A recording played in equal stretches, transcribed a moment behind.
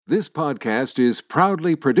This podcast is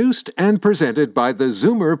proudly produced and presented by the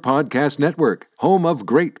Zoomer Podcast Network, home of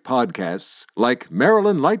great podcasts like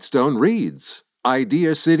Marilyn Lightstone Reads,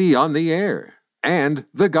 Idea City on the Air, and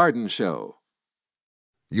The Garden Show.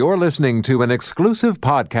 You're listening to an exclusive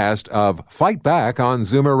podcast of Fight Back on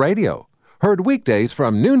Zoomer Radio, heard weekdays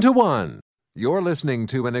from noon to 1. You're listening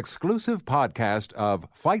to an exclusive podcast of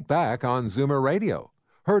Fight Back on Zoomer Radio,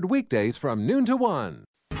 heard weekdays from noon to 1.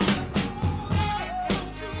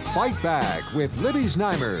 Fight Back with Libby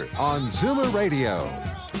Znaimer on Zoomer Radio.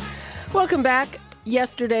 Welcome back.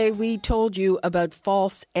 Yesterday, we told you about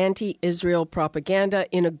false anti-Israel propaganda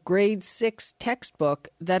in a grade 6 textbook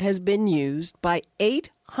that has been used by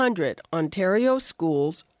 800 Ontario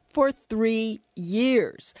schools for 3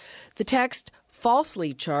 years. The text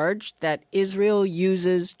falsely charged that Israel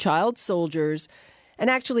uses child soldiers and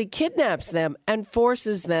actually kidnaps them and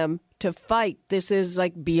forces them to fight. This is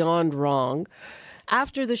beyond wrong.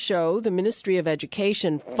 After the show, the Ministry of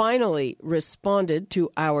Education finally responded to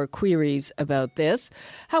our queries about this.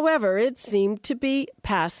 However, it seemed to be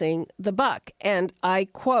passing the buck. And I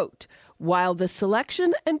quote, "While the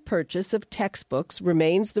selection and purchase of textbooks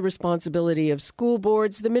remains the responsibility of school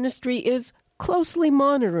boards, the ministry is closely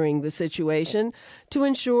monitoring the situation to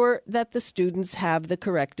ensure that the students have the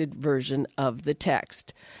corrected version of the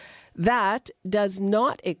text." That does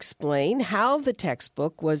not explain how the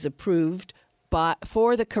textbook was approved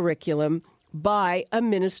for the curriculum by a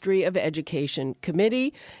Ministry of Education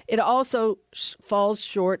committee. It also falls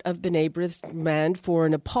short of B'nai Brith's demand for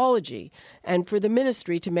an apology and for the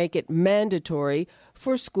ministry to make it mandatory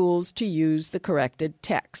for schools to use the corrected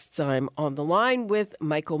texts. I'm on the line with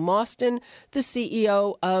Michael Mostyn, the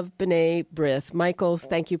CEO of B'nai Brith. Michael,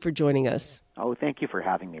 thank you for joining us. Oh, thank you for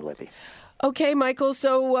having me, Libby. Okay, Michael,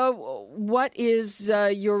 so what is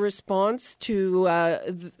your response to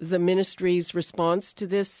the ministry's response to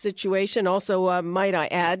this situation? Also, might I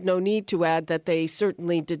add, no need to add, that they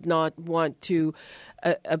certainly did not want to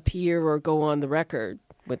appear or go on the record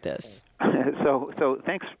with this. So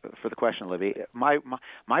thanks for the question, Libby.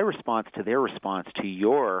 My response to their response to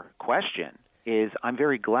your question is I'm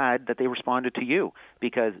very glad that they responded to you,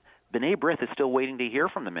 because B'nai Brith is still waiting to hear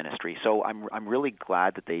from the ministry. So I'm really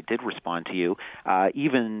glad that they did respond to you,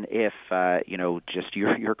 even if, just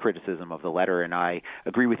your criticism of the letter, and I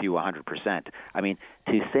agree with you 100%. I mean,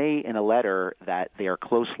 to say in a letter that they are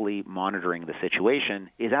closely monitoring the situation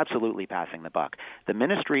is absolutely passing the buck. The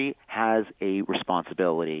ministry has a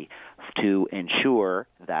responsibility to ensure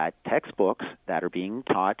that textbooks that are being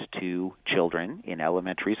taught to children in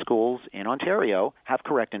elementary schools in Ontario have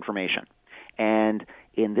correct information. And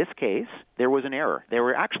in this case, there was an error. There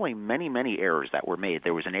were actually many, many errors that were made.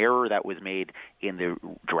 There was an error that was made in the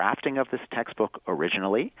drafting of this textbook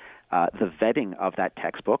originally, the vetting of that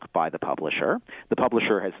textbook by the publisher. The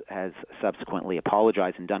publisher has subsequently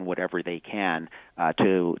apologized and done whatever they can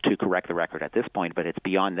to correct the record at this point, but it's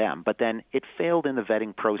beyond them. But then it failed in the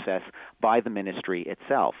vetting process by the ministry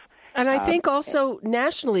itself. And I think also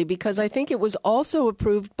nationally, because I think it was also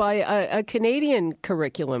approved by a Canadian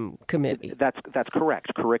curriculum committee. That's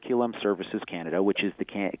correct. Curriculum Services Canada, which is the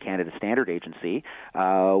Canada Standard Agency,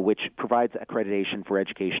 which provides accreditation for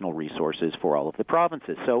educational resources for all of the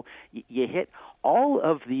provinces. So you hit all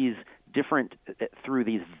of these different, through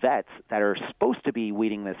these vets that are supposed to be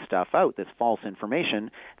weeding this stuff out, this false information,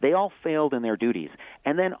 they all failed in their duties.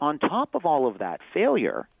 And then on top of all of that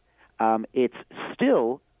failure, it's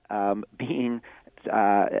still these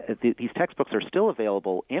textbooks are still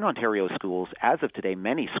available in Ontario schools as of today,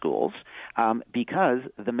 many schools, because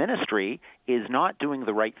the ministry is not doing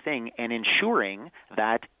the right thing and ensuring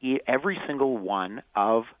that every single one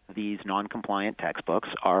of these non-compliant textbooks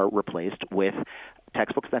are replaced with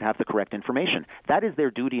textbooks that have the correct information. That is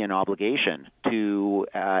their duty and obligation to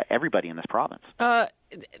everybody in this province.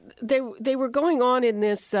 They were going on in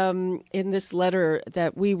this letter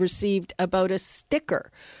that we received about a sticker.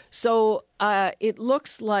 So it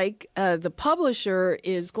looks like the publisher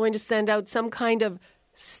is going to send out some kind of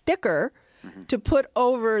sticker to put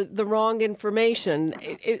over the wrong information.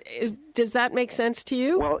 Does that make sense to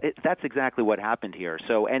you? Well, that's exactly what happened here.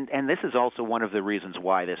 So, and this is also one of the reasons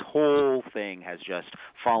why this whole thing has just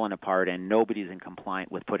fallen apart and nobody's in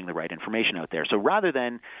compliant with putting the right information out there. So rather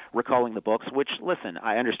than recalling the books, which, listen,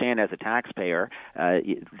 I understand as a taxpayer,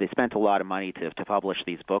 they spent a lot of money to publish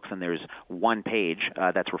these books, and there's one page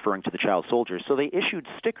that's referring to the child soldiers. So they issued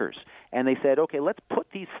stickers, and they said, okay, let's put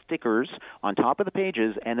these stickers on top of the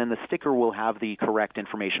pages, and then the sticker will have the correct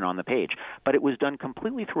information on the page. But it was done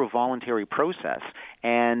completely through a voluntary voluntary process.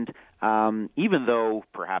 And even though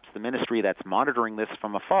perhaps the ministry that's monitoring this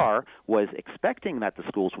from afar was expecting that the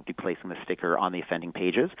schools would be placing the sticker on the offending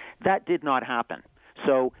pages, that did not happen.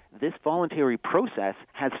 So this voluntary process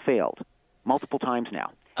has failed multiple times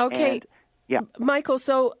now. Okay. And, yeah. Michael,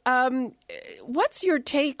 so what's your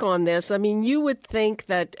take on this? I mean, you would think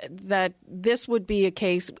that this would be a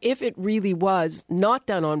case, if it really was not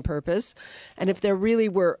done on purpose, and if there really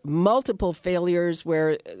were multiple failures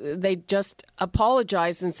where they just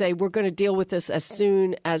apologize and say, we're going to deal with this as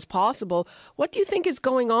soon as possible. What do you think is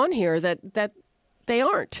going on here that they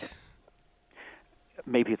aren't?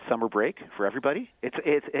 Maybe it's summer break for everybody.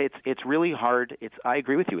 It's really hard. I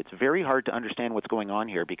agree with you. It's very hard to understand what's going on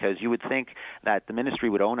here, because you would think that the ministry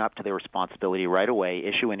would own up to their responsibility right away,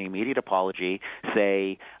 issue an immediate apology,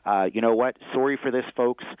 say, you know what, sorry for this,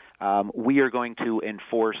 folks. We are going to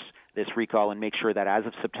enforce this recall and make sure that as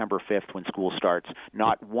of September 5th, when school starts,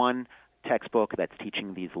 not one textbook that's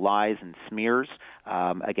teaching these lies and smears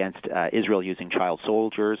against Israel using child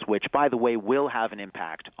soldiers, which, by the way, will have an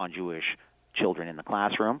impact on Jewish children in the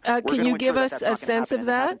classroom. Can you give us a sense of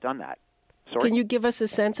that? Done that. Sorry? Can you give us a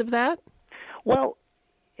sense of that? Well,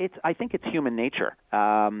 I think it's human nature.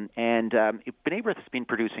 B'nai Brith has been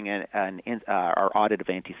producing our audit of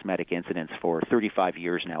anti-Semitic incidents for 35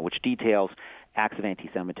 years now, which details acts of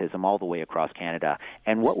anti-Semitism all the way across Canada.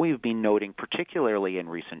 And what we've been noting, particularly in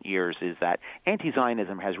recent years, is that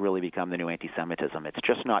anti-Zionism has really become the new anti-Semitism. It's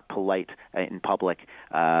just not polite in public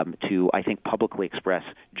to, I think, publicly express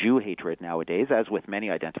Jew hatred nowadays, as with many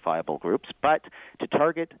identifiable groups, but to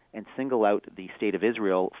target and single out the state of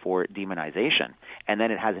Israel for demonization. And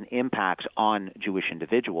then it has an impact on Jewish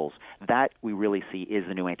individuals. That we really see is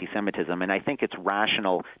the new anti-Semitism. And I think it's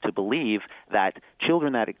rational to believe that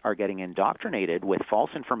children that are getting indoctrinated with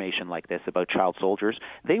false information like this about child soldiers,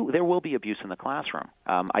 there will be abuse in the classroom.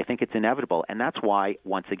 I think it's inevitable, and that's why,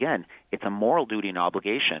 once again, it's a moral duty and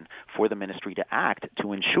obligation for the ministry to act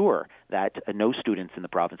to ensure that no students in the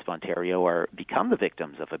province of Ontario become the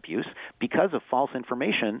victims of abuse because of false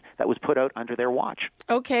information that was put out under their watch.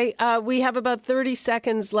 Okay, we have about 30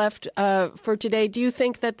 seconds left for today. Do you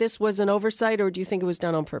think that this was an oversight, or do you think it was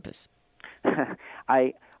done on purpose?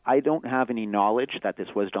 I don't have any knowledge that this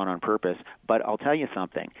was done on purpose, but I'll tell you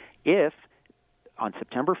something. If on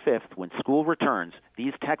September 5th, when school returns,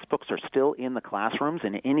 these textbooks are still in the classrooms,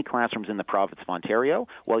 in any classrooms in the province of Ontario,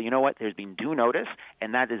 well, you know what? There's been due notice,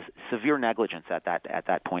 and that is severe negligence at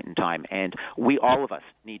that point in time. And all of us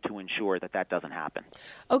need to ensure that doesn't happen.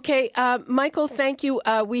 Okay, Michael, thank you.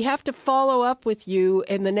 We have to follow up with you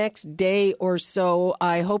in the next day or so.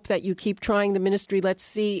 I hope that you keep trying the ministry. Let's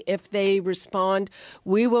see if they respond.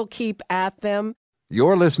 We will keep at them.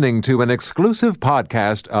 You're listening to an exclusive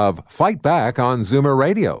podcast of Fight Back on Zoomer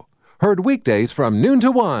Radio. Heard weekdays from noon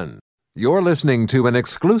to 1. You're listening to an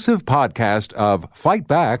exclusive podcast of Fight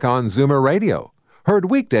Back on Zoomer Radio. Heard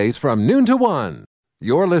weekdays from noon to 1.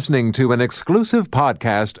 You're listening to an exclusive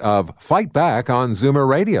podcast of Fight Back on Zoomer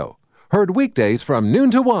Radio. Heard weekdays from noon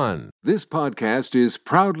to 1. This podcast is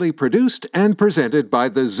proudly produced and presented by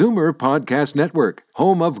the Zoomer Podcast Network,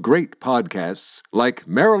 home of great podcasts like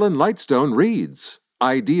Marilyn Lightstone Reads,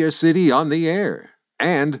 Idea City on the Air,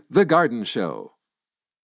 and The Garden Show.